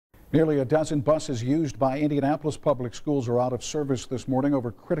Nearly a dozen buses used by Indianapolis public schools are out of service this morning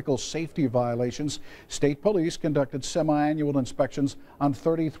over critical safety violations. State police conducted semi-annual inspections on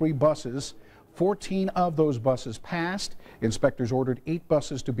 33 buses. 14 of those buses passed. Inspectors ordered 8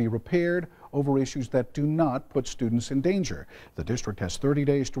 buses to be repaired over issues that do not put students in danger. The district has 30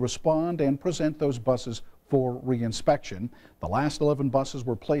 days to respond and present those buses for re-inspection. The last 11 buses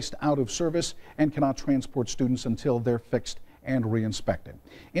were placed out of service and cannot transport students until they're fixed and re-inspected.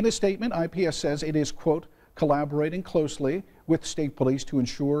 In a statement, IPS says it is, quote, collaborating closely with state police to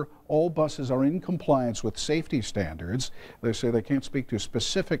ensure all buses are in compliance with safety standards. They say they can't speak to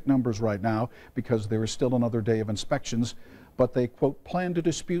specific numbers right now because there is still another day of inspections, but they, quote, plan to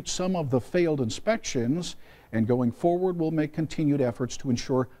dispute some of the failed inspections, and going forward will make continued efforts to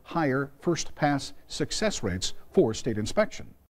ensure higher first pass success rates for state inspection.